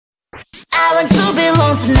I want to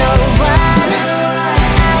belong to no one.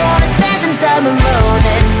 I wanna spend some time alone,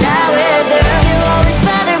 and now with you, you always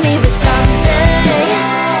bother me with something.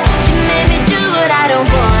 You made me do what I don't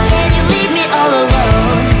want, and you leave me all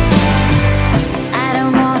alone. I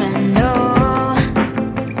don't wanna know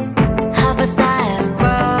how fast I have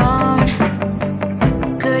grown.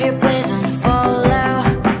 Could you please unfollow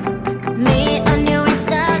me on your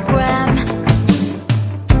Instagram?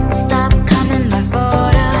 Stop coming my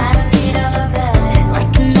photos,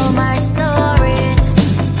 liking all my stories.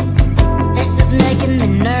 This is making me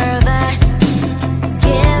nervous.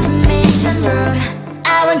 Give me some room.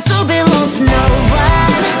 I want to belong to no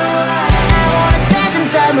one. I wanna spend some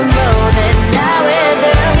time alone, and now with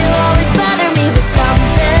you, you always bother me with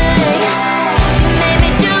something. You made me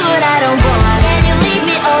do what I don't want, and you leave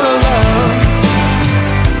me all alone.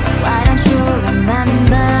 Why don't you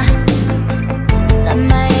remember that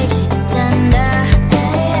my age is tender?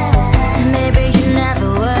 Maybe you never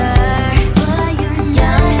were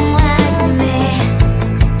young like me,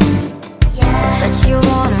 but you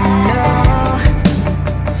wanna know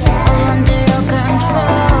all under your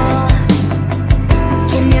control.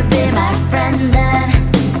 Can you be my friend then,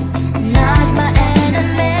 not my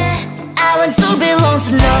enemy? I want to belong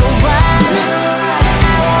to no one.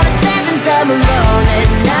 I wanna spend some time alone,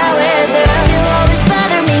 and now with you, you always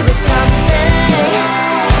bother me with something.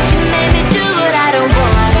 You made me do what I don't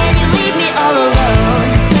want, and you leave me all alone.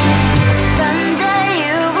 Someday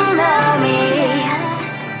you will know me.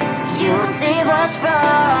 You'll see what's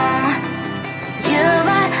wrong. You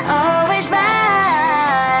might always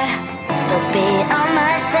right, but be on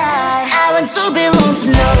my side. I want to belong to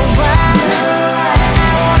no one.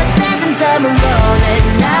 I wanna spend some time alone, and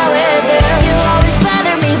now with you, you always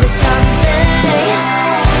bother me with something.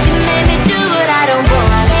 You made me do what I don't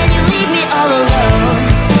want, and you leave me all alone.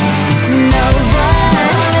 No one.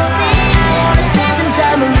 I wanna spend some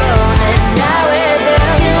time alone, and now with you,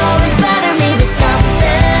 you always bother me with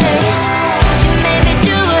something. You made me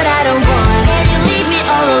do what I don't want, and you leave me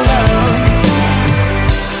all alone.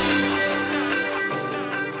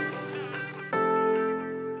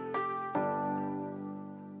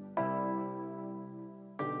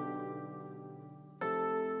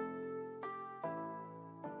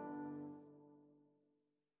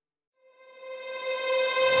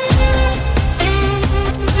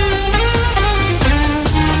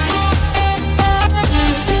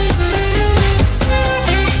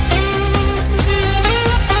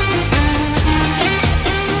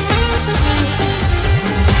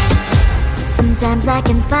 Sometimes I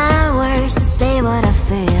can find words to say what I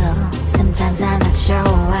feel. Sometimes I'm not sure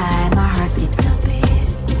why my heart skips a beat.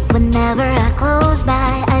 Whenever I close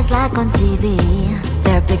my eyes like on TV,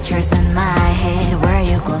 there are pictures in my head where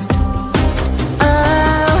you're close to me.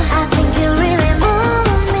 Oh, I think you really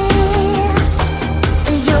move me.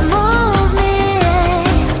 You move me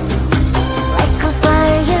like a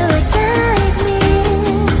fire, you would guide me,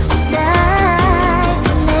 guide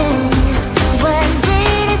me. When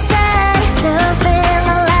did it start to feel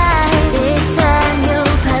alive? Each time you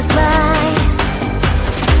pass by,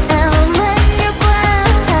 and when you're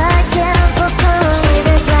gone, I can't focus.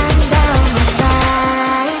 Shivers run down my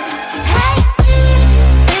spine. Hey,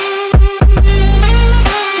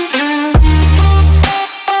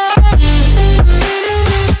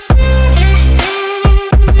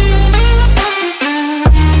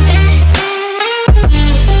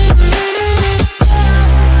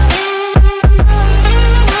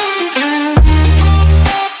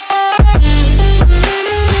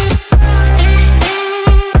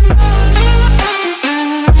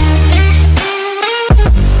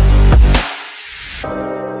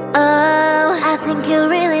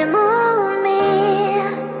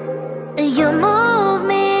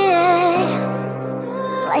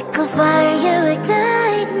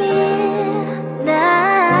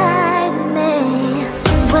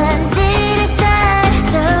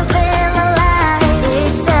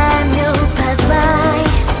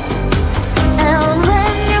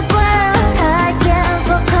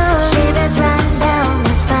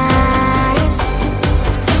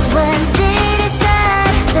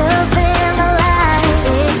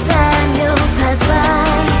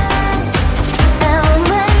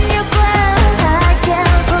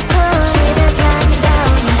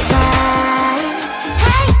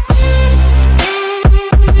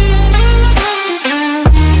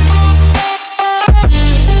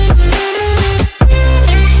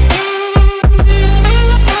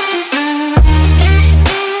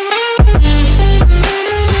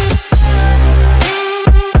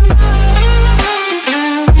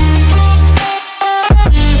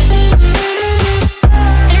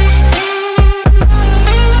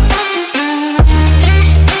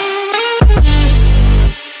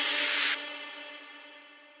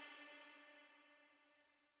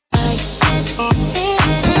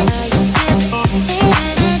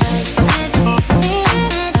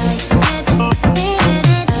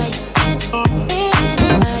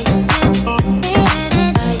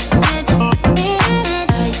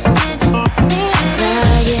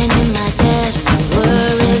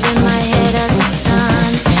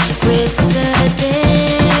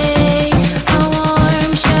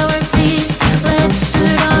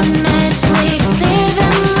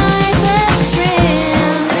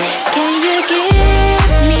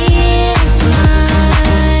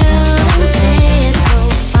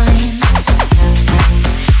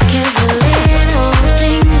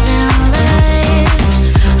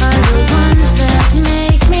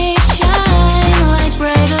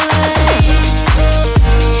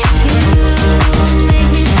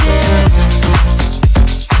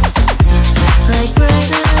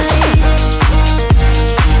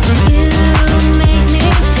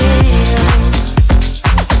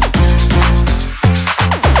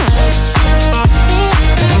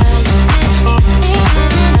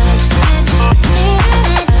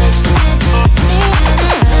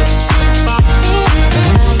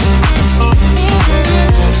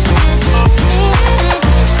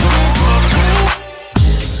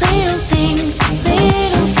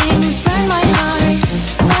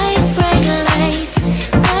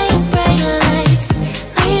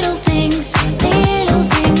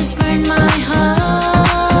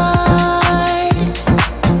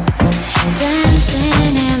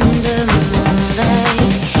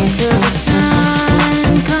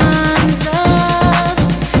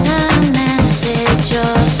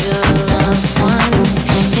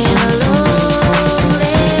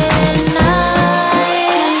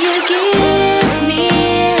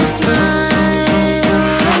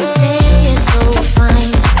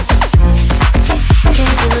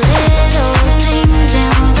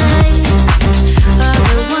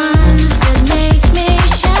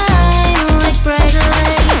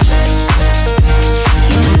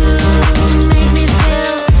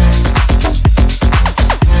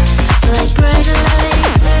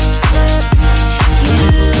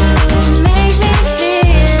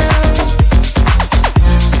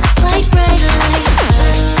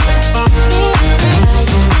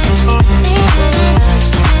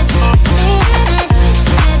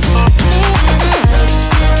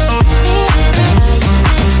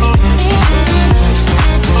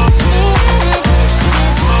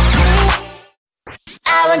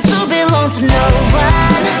 to no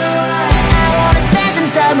one. I wanna spend some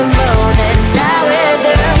time alone and not with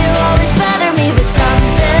you. You always bother me with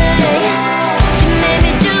something. You made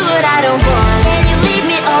me do what I don't want, and you leave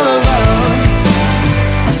me all alone.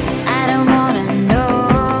 I don't wanna know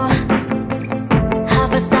how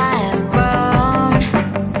fast I have grown.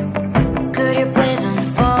 Could you please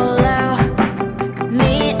unfollow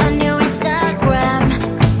me on your Instagram?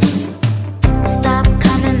 Stop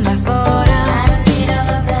coming my photos,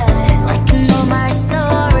 like you know my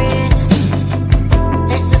stories.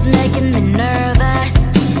 This is making me nervous.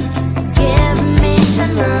 Give me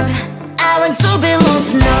some room. I want to belong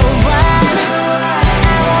to no one.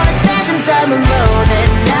 I wanna spend some time alone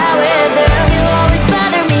and not with you. You always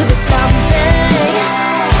bother me with something.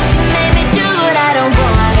 You made me do what I don't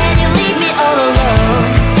want, and you leave me all alone.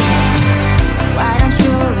 Why don't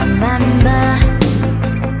you remember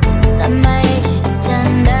that my age is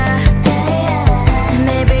tender?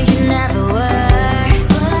 Maybe you never were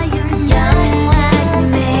young like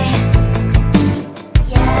me,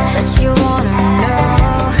 but you wanna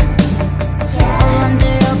know all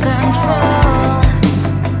under your control.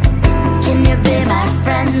 Can you be my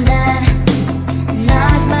friend then,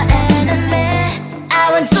 not my enemy? I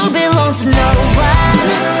want to belong to no one.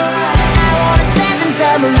 I wanna spend some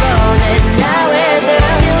time alone and not with you.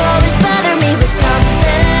 You always bother me with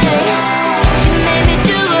something. You made me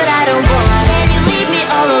do what I don't want, and you leave me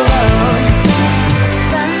all alone.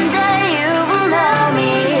 Someday you will know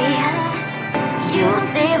me. You will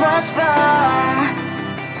see what's wrong.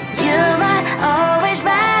 You are always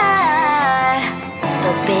right,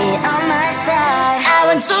 but be on my side. I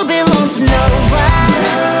want to belong to no one.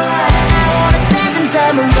 I wanna spend some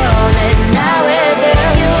time alone and not with you.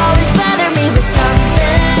 You always bother me with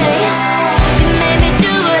something. You made me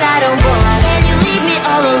do what I don't want, and you leave me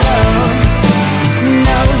all alone.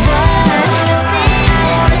 No one. I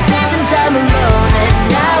wanna spend some time alone and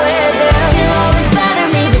not with you. You always bother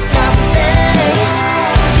me with something.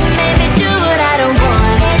 You made me do what I don't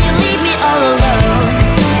want, and you leave me all alone.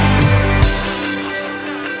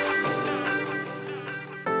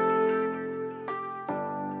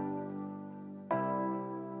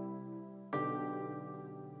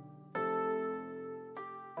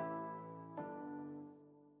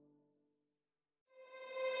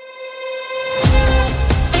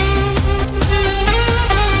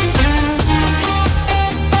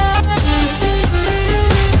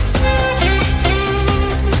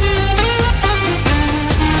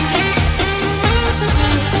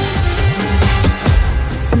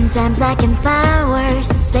 Sometimes I can find words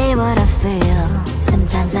to say what I feel.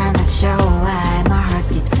 Sometimes I'm not sure why my heart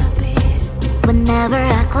skips a beat. Whenever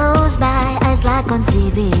I close my eyes like on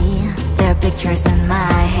TV, there are pictures in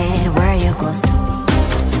my head where you're close to me.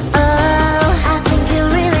 Oh, I think you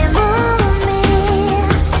really move me.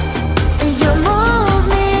 You move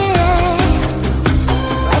me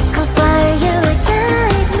like a fire, you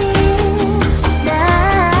ignite me.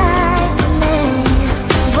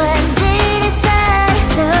 When did it start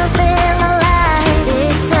to feel alive?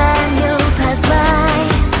 Each time you pass by,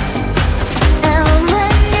 and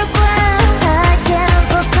when you growl, I can't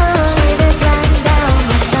focus. Shivers run down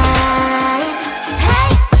my spine. Hey.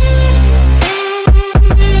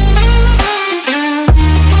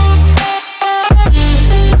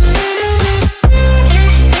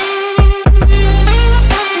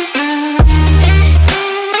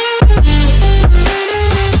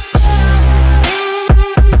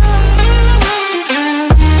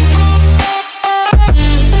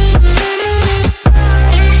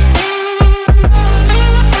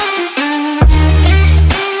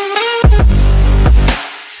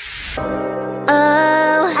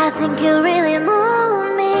 Oh, I think you really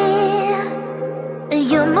move me.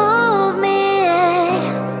 You move me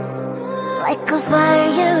like a fire,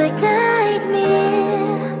 you ignite me.